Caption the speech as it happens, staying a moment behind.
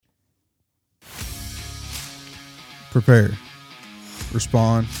prepare,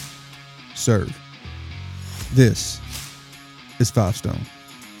 respond, serve. This is Five Stone.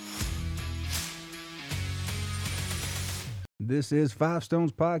 This is Five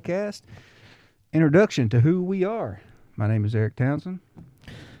Stones Podcast, introduction to who we are. My name is Eric Townsend.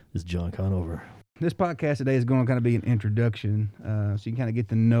 This is John Conover. This podcast today is going to kind of be an introduction, so you can kind of get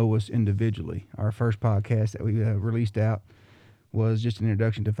to know us individually. Our first podcast that we released out was just an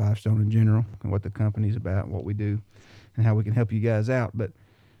introduction to Five Stone in general and what the company's about, what we do, and how we can help you guys out. But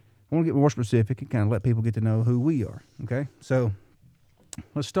I want to get more specific and kind of let people get to know who we are, okay? So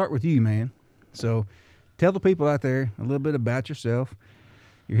let's start with you, man. So tell the people out there a little bit about yourself,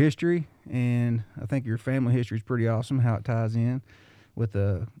 your history, and I think your family history is pretty awesome, how it ties in with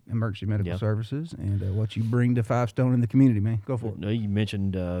emergency medical services and what you bring to Five Stone in the community, man. Go for it. No, you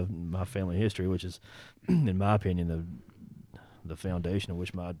mentioned my family history, which is, in my opinion, the foundation of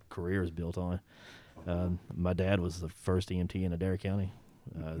which my career is built on. My dad was the first EMT in Adair County.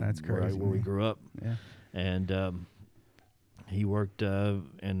 That's crazy. Where we grew up. Yeah. And he worked on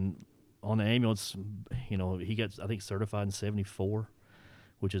the ambulance. You know, he got, I think, certified in 1974,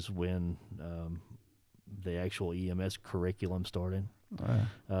 which is when the actual EMS curriculum started.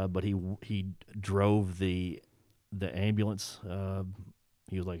 Wow. But he drove the ambulance.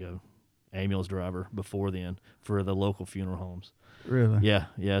 He was like a ambulance driver before then for the local funeral homes. Really?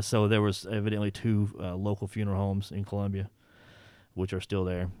 Yeah. So there was evidently two local funeral homes in Columbia, which are still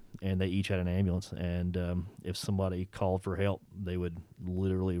there, and they each had an ambulance. And if somebody called for help, they would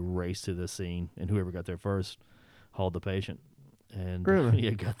literally race to the scene, and whoever got there first hauled the patient. And really?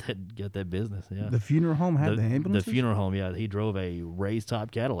 Yeah, got that business. Yeah. The funeral home had the ambulance? The funeral home, yeah. He drove a raised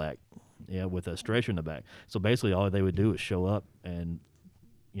top Cadillac, with a stretcher in the back. So basically all they would do is show up and,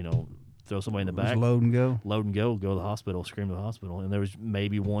 throw somebody in the back. Load and go? Load and go to the hospital, scream to the hospital. And there was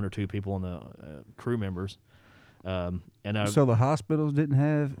maybe one or two people on the crew members. So the hospitals didn't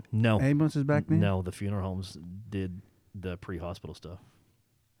have ambulances back then? No, the funeral homes did the pre-hospital stuff.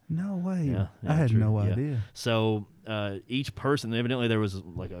 No way. Yeah, I had true. no idea. So each person, evidently there was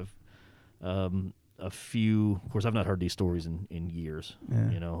like a few, of course I've not heard these stories in years,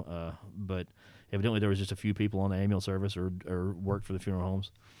 but evidently there was just a few people on the ambulance service or worked for the funeral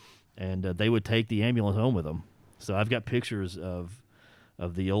homes, and they would take the ambulance home with them. So I've got pictures of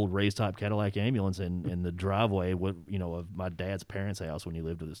the old raised top Cadillac ambulance in the driveway of my dad's parents' house when he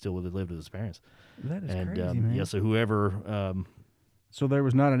lived with his parents. That is crazy, man. Yeah, so whoever... So there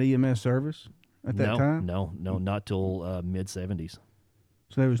was not an EMS service at that time? No, not till mid-'70s.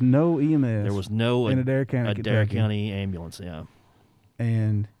 So there was no EMS. There was no in Adair County, Adair County ambulance, yeah.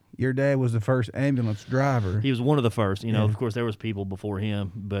 And your dad was the first ambulance driver. He was one of the first. Of course, there was people before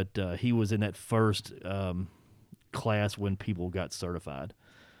him, but he was in that first class when people got certified.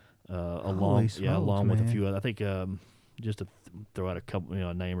 Along with a few other. I think just to throw out a couple,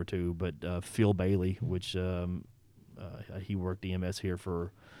 a name or two, but Phil Bailey, which. He worked EMS here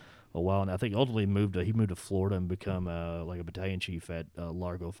for a while, and I think ultimately he moved to Florida and become like a battalion chief at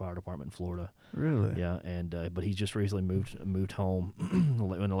Largo Fire Department in Florida. Really? Yeah, and but he's just recently moved home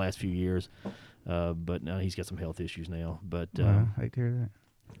in the last few years. But now he's got some health issues now. But I hate to hear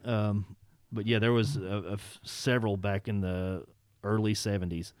that. But yeah, there was several back in the early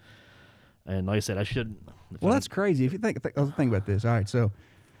 '70s, and like I said, I should. Well, that's crazy. If you think about this. All right, so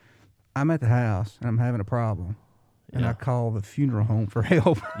I'm at the house and I'm having a problem. And I call the funeral home for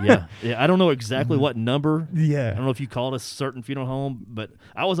help. Yeah. I don't know exactly what number. Yeah. I don't know if you called a certain funeral home, but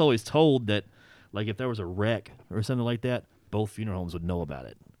I was always told that, like, if there was a wreck or something like that, both funeral homes would know about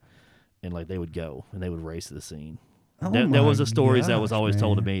it, and like they would go and they would race to the scene. That was the stories that was always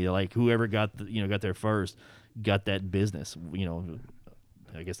told to me. Like whoever got there first got that business.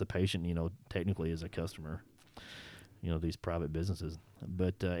 I guess the patient, technically is a customer. These private businesses.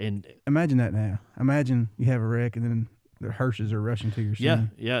 But and imagine that now. Imagine you have a wreck and then the hearses are rushing to your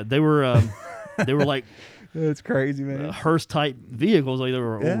scene. Yeah. They were like that's crazy, man. Hearse type vehicles. Like they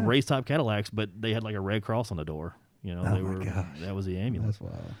were old race type Cadillacs, but they had like a red cross on the door. That was the ambulance.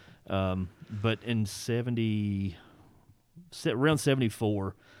 That's wild. But in around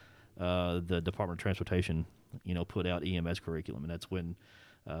 1974, the Department of Transportation, put out EMS curriculum, and that's when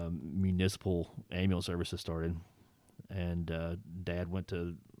municipal ambulance services started. And Dad went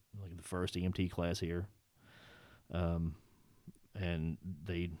to like the first EMT class here, and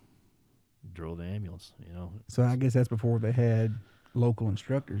they drove the ambulance. So I guess that's before they had local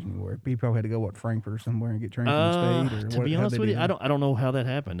instructors anywhere. People probably had to go Frankfurt or somewhere and get trained from the state. Or to be honest with you, I don't know how that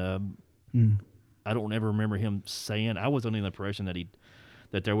happened. I don't ever remember him saying. I was under the impression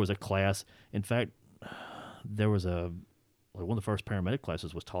that there was a class. In fact, there was one of the first paramedic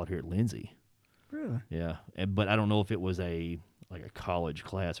classes was taught here at Lindsay. Really? Yeah, but I don't know if it was a college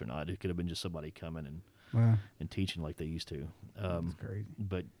class or not. It could have been just somebody coming Wow. and teaching like they used to. That's crazy.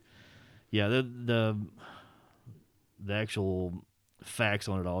 But yeah, the actual facts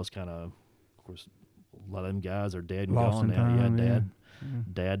on it all is kind of course, a lot of them guys are dead and Lost gone in now. time, Yeah, yeah.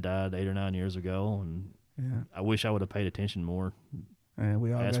 Dad died 8 or 9 years ago, and Yeah. I wish I would have paid attention more. Yeah,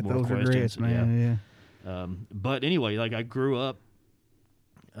 we all Ask got more those questions, regrets, man. But anyway, like I grew up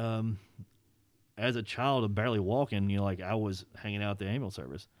as a child of barely walking. Like I was hanging out at the ambulance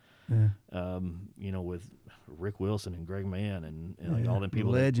service. Yeah. With Rick Wilson and Greg Mann and like all them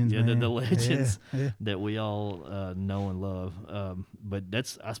people, legends, man. The legends Yeah. that we all know and love. But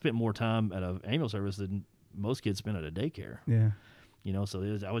I spent more time at an ambulance service than most kids spend at a daycare. Yeah. So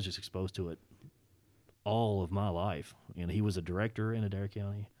I was just exposed to it all of my life. He was a director in Adair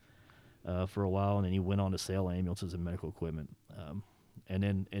County for a while, and then he went on to sell ambulances and medical equipment. And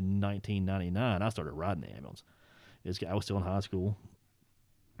then in 1999, I started riding the ambulance. I was still in high school.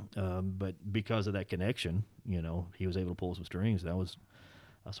 But because of that connection, he was able to pull some strings.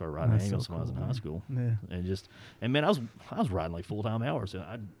 I started riding ambulance when I was in high school. Yeah. And man, I was riding like full-time hours.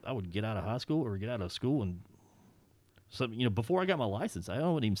 I would get out of high school or get out of school and before I got my license, I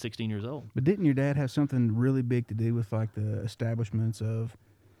wasn't even 16 years old. But didn't your dad have something really big to do with like the establishments of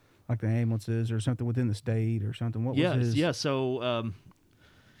like the ambulances or something within the state or something? What was his? Yeah. So,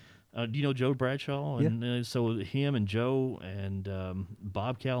 do you know Joe Bradshaw? And so him and Joe and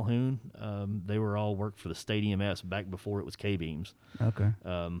Bob Calhoun, they were all worked for the state EMS back before it was K-Beams. Okay.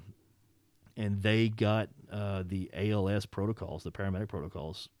 And they got the ALS protocols, the paramedic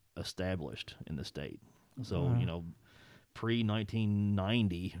protocols, established in the state. So,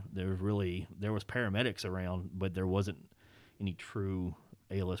 pre-1990, there was paramedics around, but there wasn't any true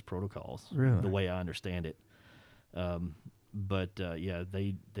ALS protocols, really? The way I understand it. But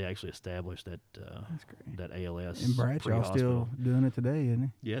they actually established that that ALS. And Bradshaw's still doing it today,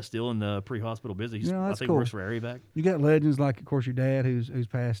 isn't he? Yeah, still in the pre-hospital business. That's I think cool. works for ARIVAC. You got legends like, of course, your dad who's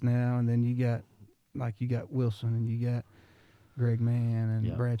passed now, and then you got Wilson, and you got Greg Mann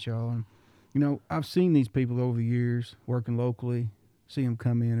and Bradshaw, and I've seen these people over the years working locally, see them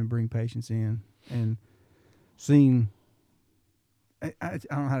come in and bring patients in, and seen. I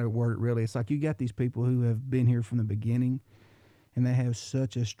don't know how to word it really. It's like you got these people who have been here from the beginning, and they have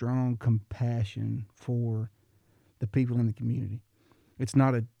such a strong compassion for the people in the community. It's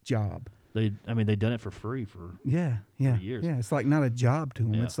not a job. They've done it for free for years. Yeah, it's like not a job to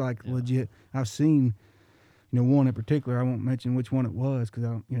them. Yeah, it's like legit. I've seen, one in particular. I won't mention which one it was because I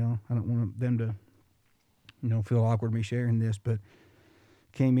don't want them to, feel awkward me sharing this. But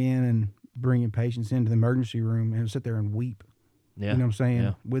came in and bringing patients into the emergency room and sit there and weep. Yeah. You know what I'm saying?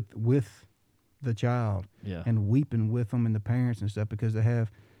 Yeah. With the child. Yeah. And weeping with them and the parents and stuff because they have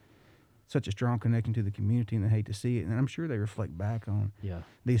such a strong connection to the community and they hate to see it. And I'm sure they reflect back on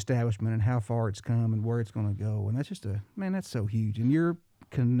the establishment and how far it's come and where it's going to go. And that's just that's so huge. And your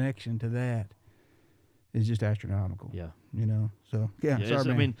connection to that is just astronomical. Yeah. So,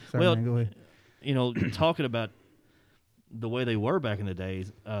 sorry, man. Man, go ahead. Talking about the way they were back in the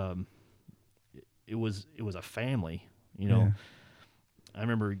days, it was a family. I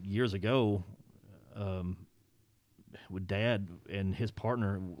remember years ago, with Dad and his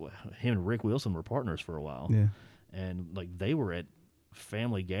partner, him and Rick Wilson were partners for a while. Yeah. And like they were at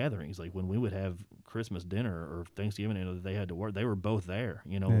family gatherings, like when we would have Christmas dinner or Thanksgiving, they had to work. They were both there.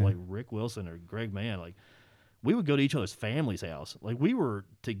 Like Rick Wilson or Greg Mann. Like we would go to each other's family's house. Like we were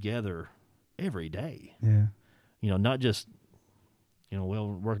together every day. Yeah. Not just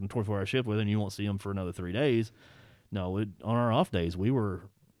working a 24-hour shift with them, and you won't see them for another 3 days. No, on our off days, we were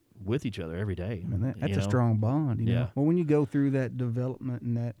with each other every day. That's a strong bond. Yeah. Well, when you go through that development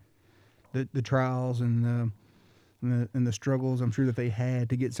and that the trials and the struggles, I'm sure that they had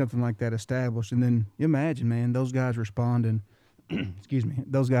to get something like that established, and then you imagine, man, those guys responding. excuse me,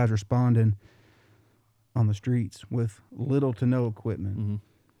 those guys responding on the streets with little to no equipment,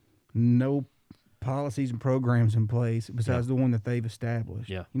 no policies and programs in place besides the one that they've established.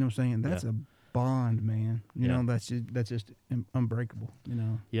 Yeah. You know what I'm saying? That's a bond, man. You know, that's just unbreakable,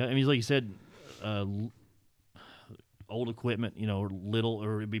 Yeah, like you said, old equipment, little,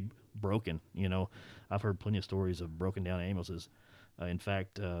 or it'd be broken, I've heard plenty of stories of broken down ambulances. In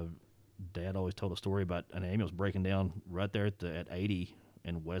fact, Dad always told a story about an ambulance breaking down right there at 80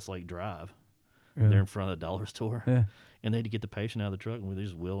 and Westlake Drive. Yeah. There in front of the dollar store. Yeah. And they had to get the patient out of the truck, and they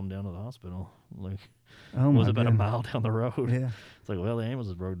just wheeled him down to the hospital. Like, it was about a mile down the road. Yeah. It's like, well, the ambulance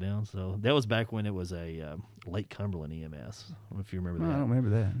was broke down. So that was back when it was a Lake Cumberland EMS. I don't know if you remember that. I don't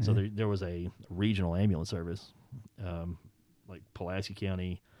remember that. So there was a regional ambulance service, like Pulaski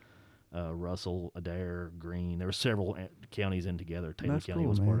County, Russell, Adair, Greene. There were several counties in together. Taylor That's County cool,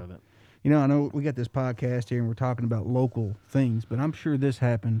 was man. part of it. I know we got this podcast here and we're talking about local things, but I'm sure this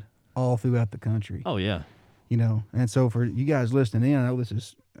happened all throughout the country. Oh, yeah. And so for you guys listening in, I know this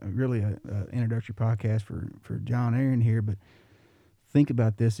is really a introductory podcast for John Aaron here, but think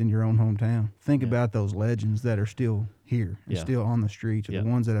about this in your own hometown. Think about those legends that are still here and still on the streets, or the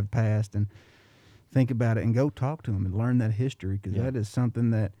ones that have passed, and think about it and go talk to them and learn that history, because that is something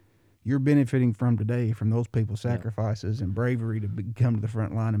that you're benefiting from today, from those people's sacrifices and bravery to come to the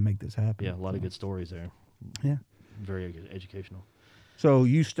front line and make this happen. Yeah, a lot of good stories there. Yeah. Very educational. So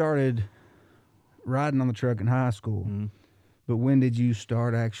you started riding on the truck in high school, but when did you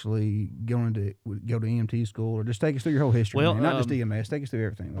start actually go to EMT school? Or just take us through your whole history, Well, man. Not just EMS, take us through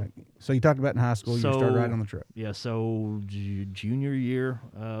everything. So you talked about in high school, you started riding on the truck. Yeah, so junior year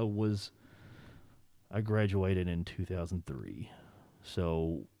I graduated in 2003.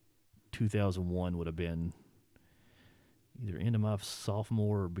 So 2001 would have been either end of my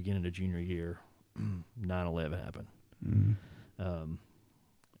sophomore or beginning of junior year. 9/11 happened.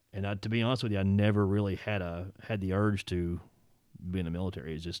 And to be honest with you, I never really had the urge to be in the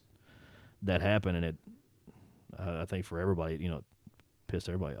military. It's just that happened, and it I think for everybody, it pissed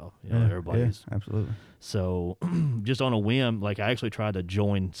everybody off. Everybody's absolutely. So just on a whim, like I actually tried to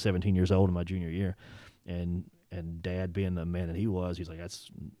join 17 years old in my junior year, and Dad, being the man that he was, he's like,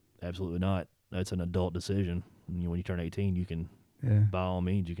 that's absolutely not. That's an adult decision. When you turn 18, you can, by all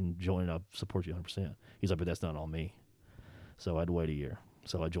means, you can join it. I'll support you 100%. He's like, but that's not on me. So I had to wait a year.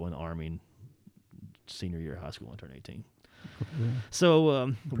 So I joined the Army in senior year of high school and turned 18.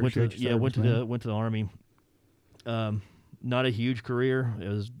 So went to the Army. Not a huge career. It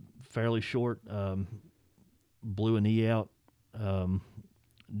was fairly short. Blew a knee out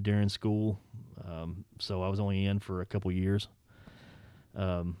during school. So I was only in for a couple years.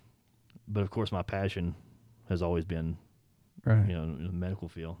 But of course, my passion has always been, in the medical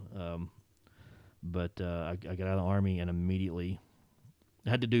field. But I got out of the Army and immediately I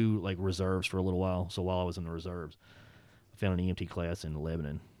had to do like reserves for a little while. So while I was in the reserves, I found an EMT class in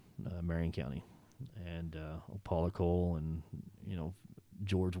Lebanon, Marion County, and Paula Cole and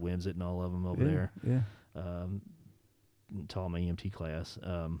George Wimsett and all of them over there. Yeah. Taught my EMT class.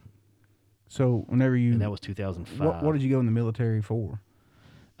 So whenever you, and that was 2005. What did you go in the military for?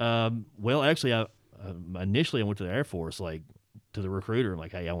 Well, actually, I initially I went to the Air Force, like to the recruiter. I'm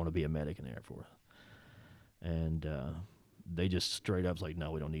like, hey, I want to be a medic in the Air Force, and they just straight up was like,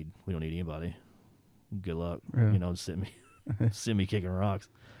 no, we don't need anybody. Good luck, send me kicking rocks.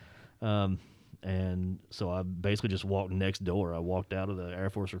 And so I basically just walked next door. I walked out of the Air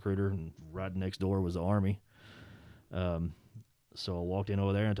Force recruiter, and right next door was the Army. So I walked in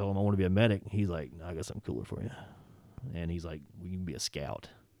over there and told him I want to be a medic. He's like, no, I got something cooler for you. And he's like, we can be a scout.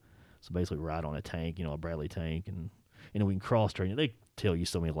 So basically ride on a tank, a Bradley tank, and we can cross train. They tell you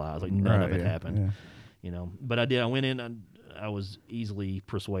so many lies. Like none of it happened. Yeah. But I did. I went in. I was easily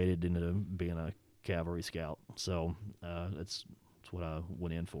persuaded into being a cavalry scout. So that's what I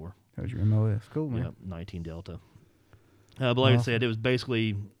went in for. That was your MOS. Cool, man. Yeah, 19 Delta. But like I said, it was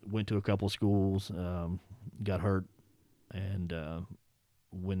basically went to a couple schools, got hurt, and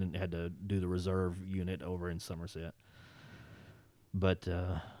went and had to do the reserve unit over in Somerset. But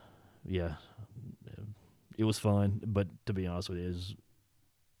yeah, it was fun. But to be honest with you,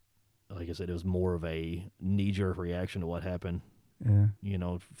 like I said, it was more of a knee-jerk reaction to what happened. Yeah.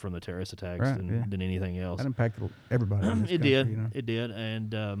 From the terrorist attacks than anything else. That impacted everybody. In this it country, did. It did.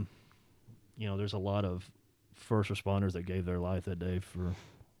 And there's a lot of first responders that gave their life that day for.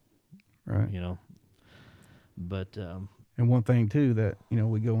 Right. But and one thing too that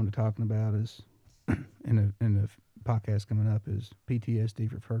we go into talking about is in the podcast coming up is PTSD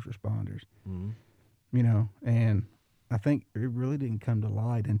for first responders. Mm-hmm. And I think it really didn't come to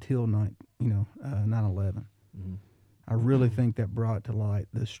light until 9/11. Mm-hmm. I really think that brought to light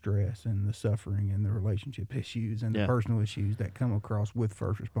the stress and the suffering and the relationship issues and the personal issues that come across with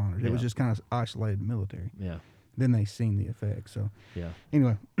first responders. It was just kind of isolated military. Yeah. Then they seen the effects. So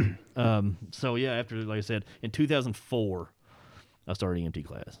anyway. So after, like I said, in 2004, I started EMT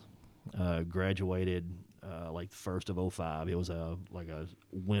class. Graduated like first of 2005. It was a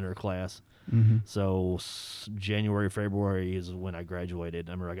winter class. Mm-hmm. So January, February is when I graduated.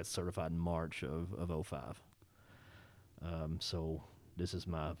 I remember I got certified in March of 2005. So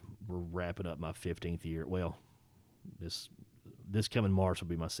we're wrapping up my 15th year. Well, this coming March will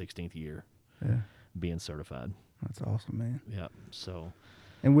be my 16th year being certified. That's awesome, man. Yeah. So,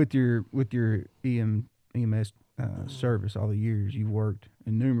 and with your EMS service, all the years you've worked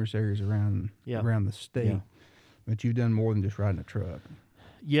in numerous areas around the state, but you've done more than just riding a truck.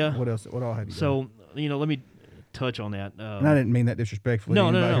 Yeah. What else? What all have you done? So let me touch on that. And I didn't mean that disrespectfully. No,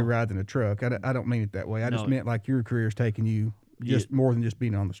 to no, anybody no. who rides in a truck. I don't mean it that way. I just No. meant like your career's taken you just more than just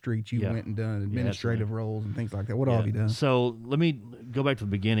being on the streets. You went and done administrative roles and things like that. What all have you done? So let me go back to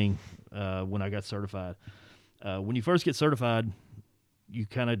the beginning when I got certified. When you first get certified, you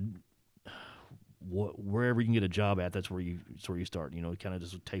kind of wherever you can get a job at, that's where you start. Kind of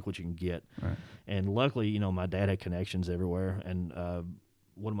just take what you can get. Right. And luckily, my dad had connections everywhere. And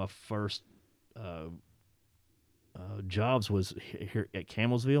one of my first jobs was here at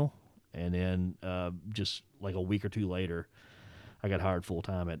Camelsville, and then just like a week or two later, I got hired full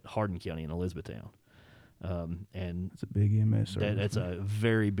time at Hardin County in Elizabethtown. And it's a big EMS service. That's a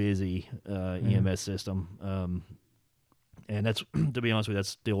very busy EMS system. And that's, to be honest with you, that's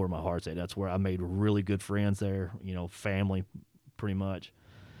still where my heart's at. That's where I made really good friends there, family pretty much.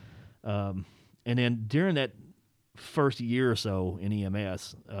 And then during that first year or so in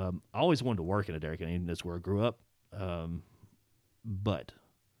EMS, I always wanted to work in a dairy company. That's where I grew up. But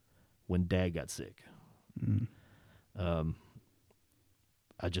when Dad got sick,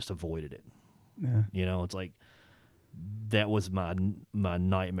 I just avoided it. Yeah. It's like that was my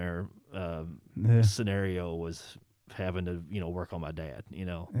nightmare scenario, was having to work on my dad.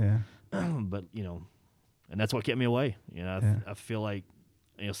 Yeah. But and that's what kept me away. I feel like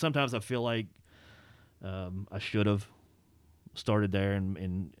sometimes I feel like I should have started there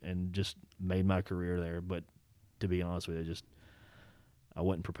and just made my career there. But to be honest with you, I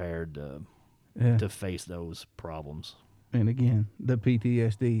wasn't prepared to face those problems. And again, the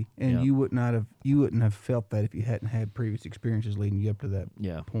PTSD, and you wouldn't have felt that if you hadn't had previous experiences leading you up to that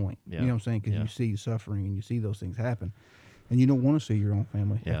point. Yeah. You know what I'm saying? Because you see suffering and you see those things happen, and you don't want to see your own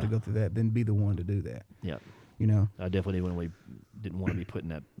family have to go through that. Then be the one to do that. Yeah. I definitely didn't want to be put in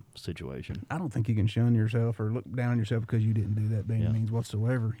that situation. I don't think you can shun yourself or look down on yourself because you didn't do that by any means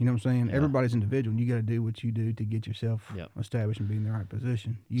whatsoever. You know what I'm saying? Yeah. Everybody's individual, and you got to do what you do to get yourself established and be in the right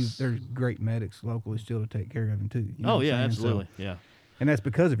position. There's great medics locally still to take care of them too. You know absolutely. So, yeah. And that's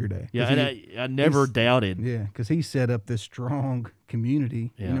because of your dad. Yeah, and I never doubted. Yeah, because he set up this strong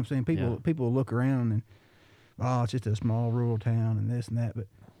community. Yeah. You know what I'm saying? People look around and, it's just a small rural town and this and that. But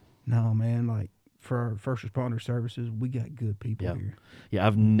no, man, like, for our first responder services, we got good people here. Yeah,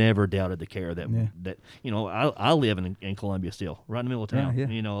 I've never doubted the care that I live in Columbia still, right in the middle of town. Yeah.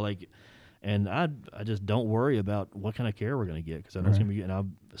 And I just don't worry about what kind of care we're going to get, because I know it's going to be. And I've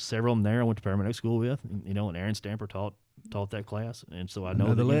several of them there I went to paramedic school with, and Aaron Stamper taught that class, and so I know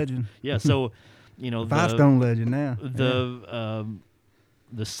another legend. So Five-stone legend now.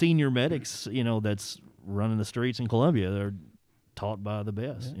 The senior medics, that's running the streets in Columbia, they're taught by the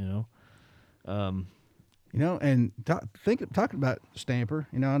best. And talking about Stamper,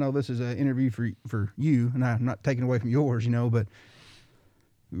 I know this is an interview for you, and I'm not taking away from yours, but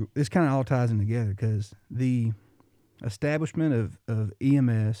this kind of all ties in together, because the establishment of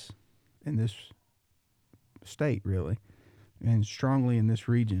EMS in this state, really, and strongly in this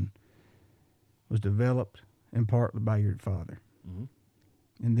region, was developed in part by your father. Mm-hmm.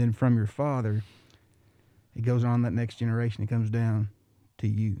 And then from your father, it goes on that next generation. It comes down to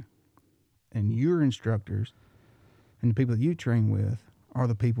you. And your instructors and the people that you train with are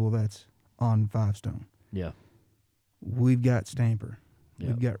the people that's on Five Stone. Yeah. We've got Stamper. Yeah.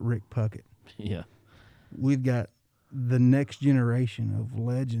 We've got Rick Puckett. Yeah. We've got the next generation of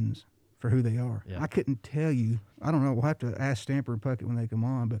legends for who they are. Yeah. I couldn't tell you. I don't know. We'll have to ask Stamper and Puckett when they come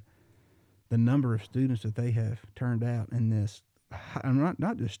on, but the number of students that they have turned out in this,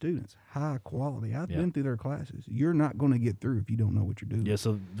 not just students, high quality. I've been through their classes. You're not going to get through if you don't know what you're doing. Yeah,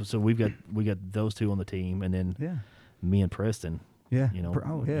 so we got those two on the team, and then me and Preston. Yeah.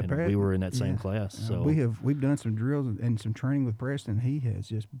 Preston. We were in that same class. So we've done some drills and some training with Preston. He has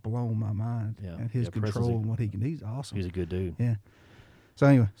just blown my mind at his control and what he can do. He's awesome. He's a good dude. Yeah. So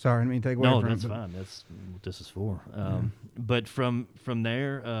anyway, sorry, I didn't mean to take away from it. No, that's fine. That's what this is for. But from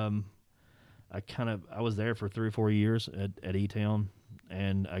there, I was there for 3 or 4 years at E-Town,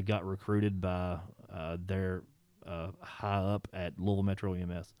 and I got recruited by their high up at Louisville Metro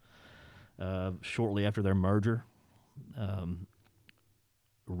EMS. Shortly after their merger,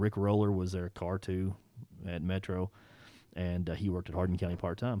 Rick Roller was their car 2 at Metro, and he worked at Hardin County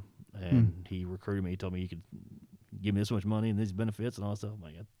part-time. And he recruited me. He told me, you could give me this much money and these benefits and all that stuff. I'm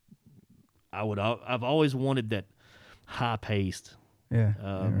like, I've always wanted that high-paced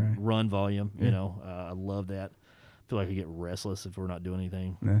run volume. I love that. I feel like I get restless if we're not doing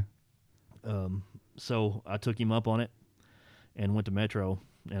anything. Yeah. So I took him up on it and went to Metro,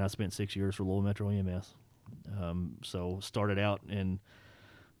 and I spent 6 years for Louisville Metro EMS. So started out in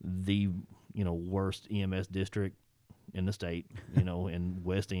the worst EMS district in the state, in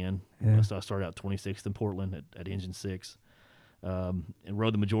West End. Yeah. So I started out 26th in Portland at Engine 6. And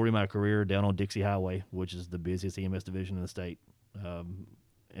rode the majority of my career down on Dixie Highway, which is the busiest EMS division in the state.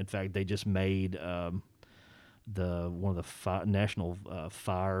 In fact, they just made one of the national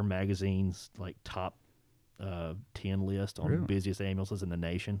fire magazines top 10 list on Really? busiest ambulances in the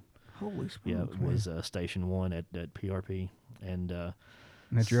nation. Holy smokes! Yeah, it was Station 1 at PRP, and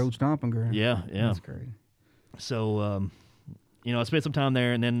that's your old stomping ground. Yeah. That's great. So, I spent some time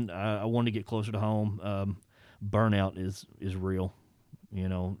there, and then I wanted to get closer to home. Burnout is real,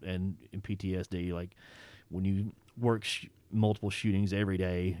 and in PTSD, like when you work multiple shootings every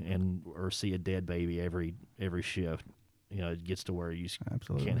day or see a dead baby every shift, it gets to where you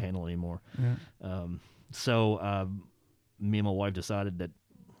Absolutely. can't handle it anymore. Yeah. So me and my wife decided that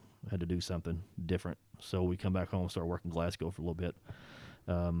I had to do something different. So we come back home and start working Glasgow for a little bit.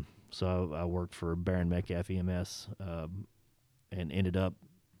 So I worked for Baron Metcalf EMS and ended up,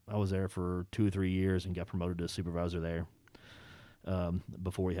 I was there for 2 or 3 years and got promoted to supervisor there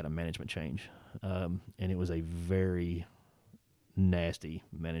before we had a management change. And it was a very nasty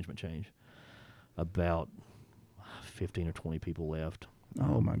management change. About 15 or 20 people left.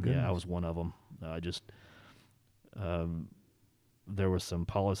 Oh, my goodness. Yeah, I was one of them. There were some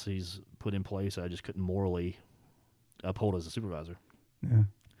policies put in place I just couldn't morally uphold as a supervisor. Yeah.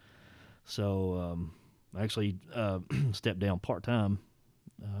 So I actually stepped down part-time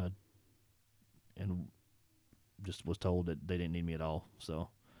and just was told that they didn't need me at all. So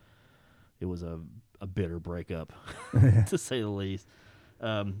it was a bitter breakup, to say the least.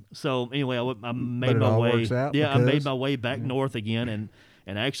 So anyway, I made my way. Works out I made my way back north again,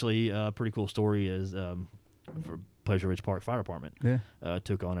 and actually, a pretty cool story is for Pleasure Ridge Park Fire Department. Yeah.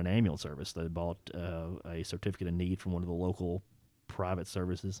 Took on an ambulance service. They bought a certificate of need from one of the local private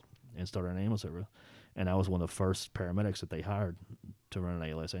services and started an ambulance service. And I was one of the first paramedics that they hired to run an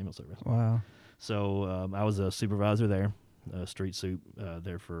ALS ambulance service. Wow. So I was a supervisor there, street soup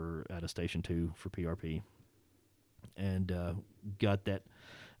there at a Station 2 for PRP, and got that.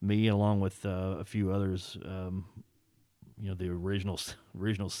 Me along with a few others, the original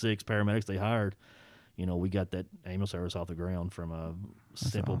 6 paramedics they hired. We got that ambulance service off the ground from a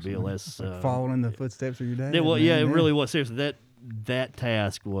simple awesome. BLS. Following in the footsteps of your dad. It really was. Seriously, that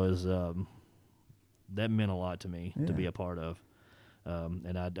task was that meant a lot to me to be a part of,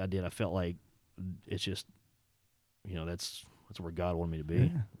 and I did. I felt like it's just, that's where God wanted me to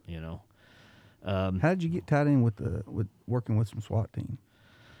be. Yeah. How did you get tied in with working with some SWAT team?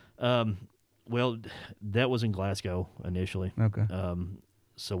 Well, that was in Glasgow initially. Okay.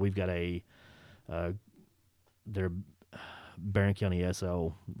 So we've got their Barron County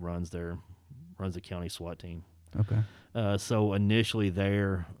SO runs the county SWAT team. Okay. So initially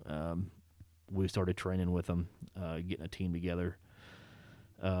there, we started training with them, getting a team together.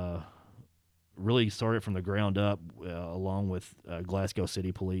 Really started from the ground up, along with Glasgow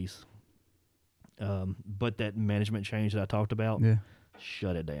City Police. But that management change that I talked about,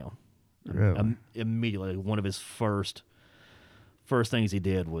 shut it down. Really? Immediately, one of his first things he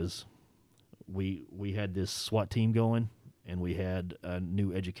did was we had this SWAT team going, and we had a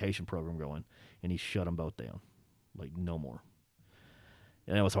new education program going, and he shut them both down, like no more.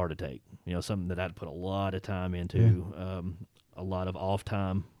 And that was hard to take, something that I'd put a lot of time into, a lot of off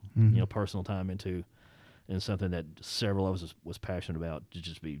time, personal time into, and something that several of us was passionate about to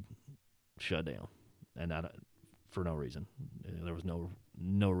just be shut down, and for no reason. There was no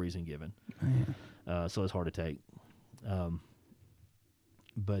reason given. So it's hard to take.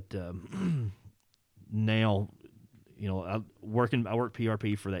 But now, I worked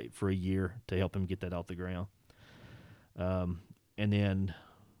PRP for a year to help him get that off the ground. And then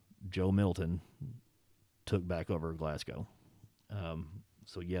Joe Middleton took back over Glasgow.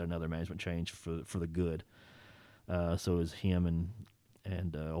 So yet another management change for the good. So it was him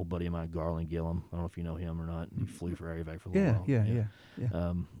and old buddy of mine, Garland Gillum. I don't know if you know him or not. He flew for AVAC for a little while.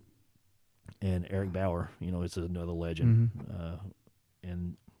 Yeah. And Eric Bauer, it's another legend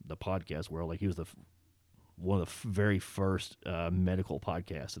in the podcast world. Like he was one of the very first medical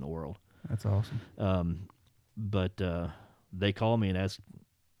podcasts in the world. That's awesome. But they called me and asked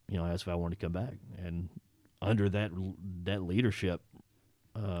if I wanted to come back. And under that leadership,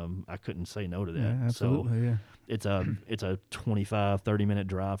 I couldn't say no to that. Yeah, absolutely. So it's a 25, 30-minute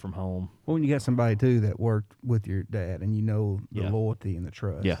drive from home. Well, when you got somebody too that worked with your dad, and the loyalty and the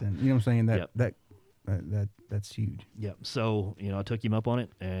trust, and you know what I'm saying, that's huge. Yeah. So I took him up on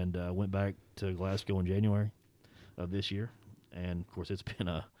it and went back to Glasgow in January of this year, and of course it's been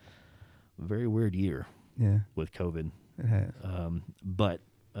a very weird year. Yeah. With COVID. It has. But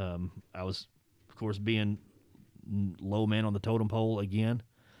I was, of course, being low man on the totem pole again.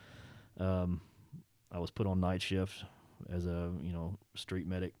 I was put on night shift as a street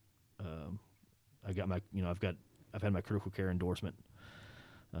medic. I got my I've had my critical care endorsement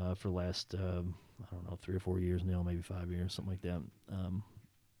for the last I don't know 3 or 4 years now, maybe 5 years, something like that.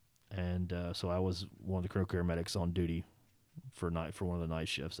 So I was one of the critical care medics on duty for one of the night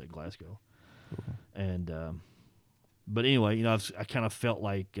shifts at Glasgow. Cool. And but anyway, I kind of felt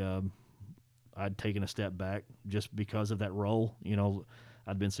like I'd taken a step back just because of that role.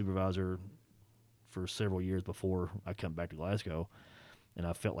 I'd been supervisor for several years before I come back to Glasgow, and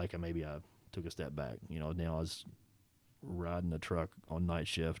I felt like I took a step back. Now I was riding a truck on night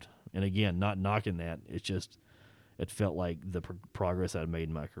shift, and again, not knocking that. It's just it felt like the progress I'd made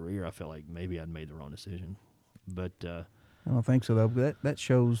in my career. I felt like maybe I'd made the wrong decision, but I don't think so though. That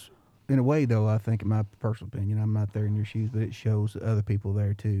shows, in a way, though. I think, in my personal opinion, I'm not there in your shoes, but it shows other people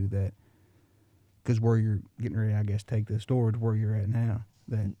there too that because where you're getting ready, I guess, take the storage where you're at now.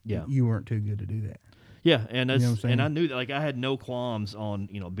 That you weren't too good to do that. Yeah, and that's, and I knew that. Like, I had no qualms on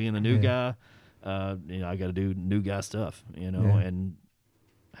being the new guy. I got to do new guy stuff. And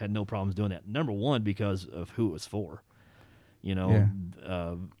had no problems doing that. Number one, because of who it was for.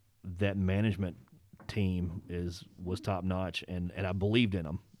 That management team was top notch, and I believed in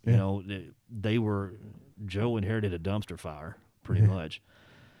them. They were Joe inherited a dumpster fire pretty much,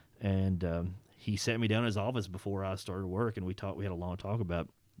 and he sat me down in his office before I started work, and we had a long talk about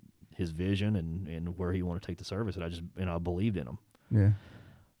his vision and where he wanted to take the service, and I believed in him. Yeah.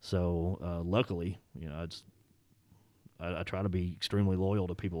 So luckily, I try to be extremely loyal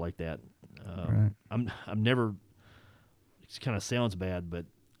to people like that. Right. I'm never. It kind of sounds bad, but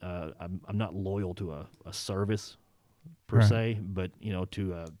I'm not loyal to a service per se, but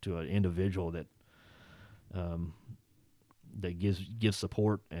to an individual that that gives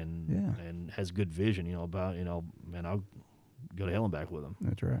support and has good vision. About man, I'll go to hell and back with them.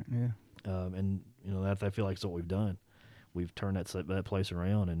 That's right. Yeah. And that I feel like it's what we've done. We've turned that place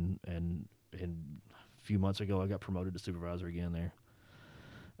around, and a few months ago I got promoted to supervisor again there.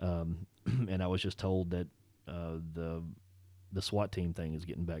 And I was just told that the SWAT team thing is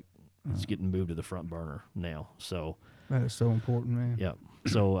getting back. It's getting moved to the front burner now. So that is so important, man. Yeah.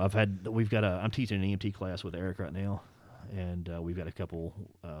 So I'm teaching an EMT class with Eric right now, and we've got a couple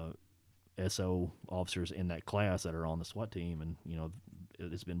SO officers in that class that are on the SWAT team, and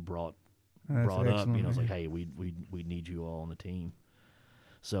it's been brought up. It's like, hey, we need you all on the team.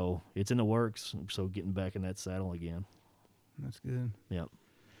 So it's in the works. So getting back in that saddle again. That's good. Yeah.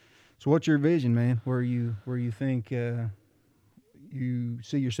 So what's your vision, man? Where you think you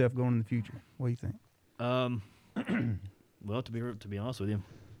see yourself going in the future? What do you think? Well, to be honest with you,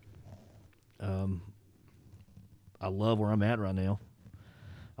 I love where I'm at right now.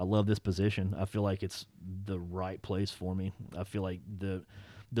 I love this position. I feel like it's the right place for me. I feel like the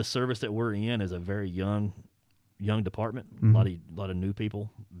service that we're in is a very young department. Mm-hmm. A lot of new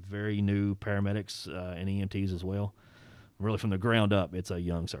people, very new paramedics and EMTs as well. Really, from the ground up, it's a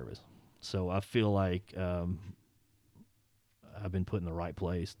young service. So I feel like I've been put in the right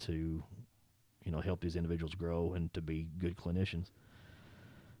place to, help these individuals grow and to be good clinicians.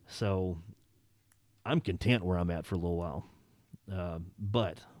 So I'm content where I'm at for a little while,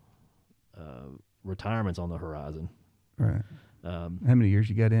 but retirement's on the horizon. Right. How many years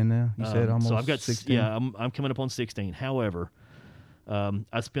you got in now? You said almost. So I've got 16? Yeah, I'm coming up on 16. However,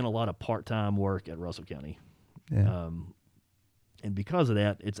 I spent a lot of part-time work at Russell County. Yeah. And because of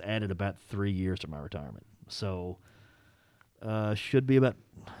that, it's added about 3 years to my retirement. So should be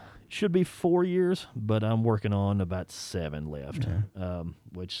 4 years, but I'm working on about 7 left,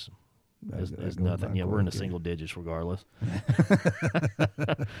 which is nothing. Yeah, we're in the single digits regardless.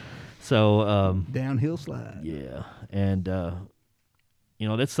 So downhill slide. Yeah, and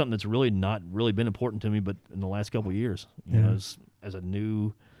that's something that's really not really been important to me, but in the last couple of years, as a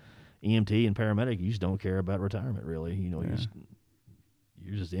new EMT and paramedic, you just don't care about retirement really.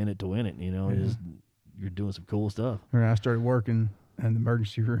 You're just in it to win it. You're doing some cool stuff. When I started working in the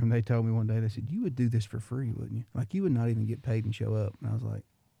emergency room, they told me one day, they said, you would do this for free, wouldn't you? Like, you would not even get paid and show up. And I was like,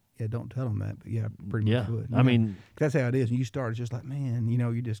 yeah, don't tell them that. But yeah, pretty much would. I mean, that's how it is. And you start, it's just like, man,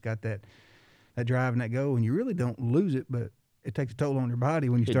 you just got that drive and that go, and you really don't lose it, but it takes a toll on your body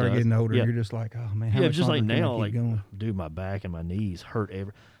when you start getting older. You're just like, oh man, how much just like now, like, going? Dude, my back and my knees hurt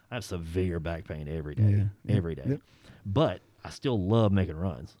I have severe back pain every day, every day. Yep. But I still love making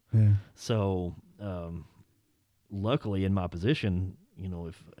runs. Yeah. So, luckily in my position,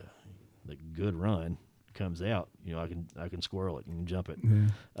 if the good run comes out, I can squirrel it and jump it. Yeah.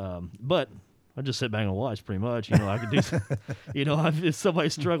 But I just sit back and watch pretty much. You know, I could do, you know, if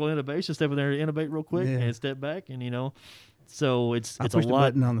somebody's struggling intubation, step in there and intubate real quick and step back and, you know, so it's I a push the lot.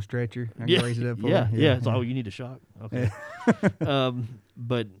 button on the stretcher. I can raise it up for yeah, you. yeah. So, you need a shock. Okay.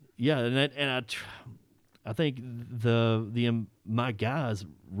 But yeah, I think my guys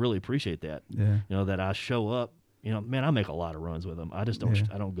really appreciate that. Yeah. You know, that I show up, you know, man, I make a lot of runs with them. I just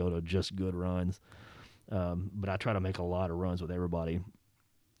don't, I don't go to just good runs. But I try to make a lot of runs with everybody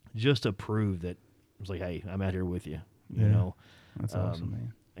just to prove that it's like, hey, I'm out here with you, you know. That's awesome,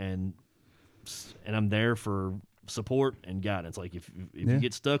 man. And I'm there for support and guidance. Like if you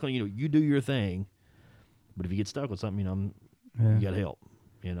get stuck on, you know, you do your thing, but if you get stuck with something, you know, you got help,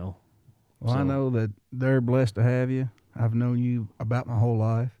 you know. Well, I know that they're blessed to have you. I've known you about my whole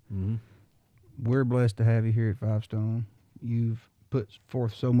life. Mm-hmm. We're blessed to have you here at Five Stone. You've put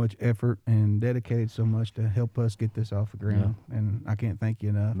forth so much effort and dedicated so much to help us get this off the ground, and I can't thank you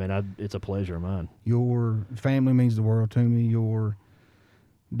enough. Man, it's a pleasure of mine. Your family means the world to me. Your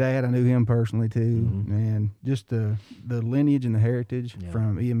dad, I knew him personally too, and just the lineage and the heritage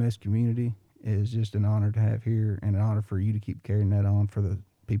from EMS community is just an honor to have here, and an honor for you to keep carrying that on for the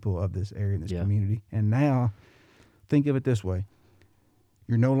people of this area and this community. And now, think of it this way: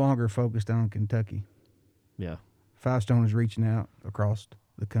 you're no longer focused on Kentucky. Yeah. Five Stone is reaching out across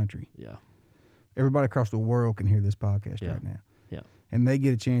the country. Yeah. Everybody across the world can hear this podcast right now. Yeah. And they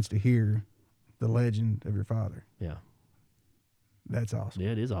get a chance to hear the legend of your father. Yeah. That's awesome.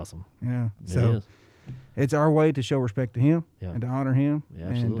 Yeah, it is awesome. Yeah. It So is. it's our way to show respect to him and to honor him. Yeah,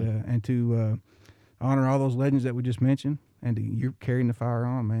 absolutely. And to honor all those legends that we just mentioned. And you're carrying the fire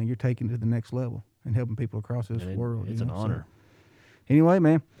on, man. You're taking it to the next level and helping people across this world. It's an honor. So, anyway,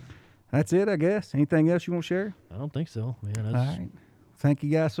 man. That's it, I guess. Anything else you want to share? I don't think so, man. All right. Thank you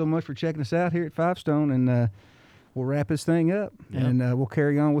guys so much for checking us out here at Five Stone, and we'll wrap this thing up, and we'll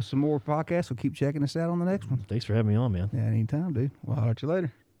carry on with some more podcasts. So keep checking us out on the next one. Thanks for having me on, man. Yeah, anytime, dude. We'll holler at you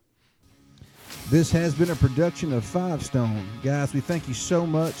later. This has been a production of Five Stone. Guys, we thank you so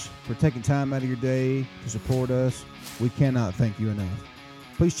much for taking time out of your day to support us. We cannot thank you enough.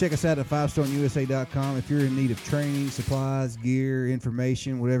 Please check us out at FiveStoneUSA.com. If you're in need of training, supplies, gear,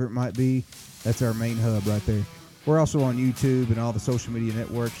 information, whatever it might be, that's our main hub right there. We're also on YouTube and all the social media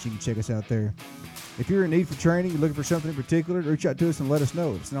networks. You can check us out there. If you're in need for training, you're looking for something in particular, reach out to us and let us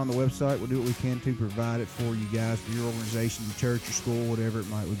know. If it's not on the website, we'll do what we can to provide it for you guys, for your organization, your church, your school, whatever it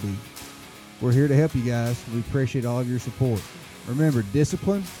might be. We're here to help you guys. We appreciate all of your support. Remember,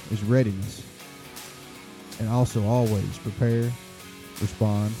 discipline is readiness. And also always prepare,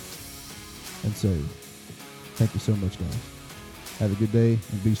 respond, and save. Thank you so much, guys. Have a good day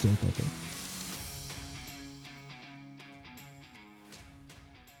and be safe out there.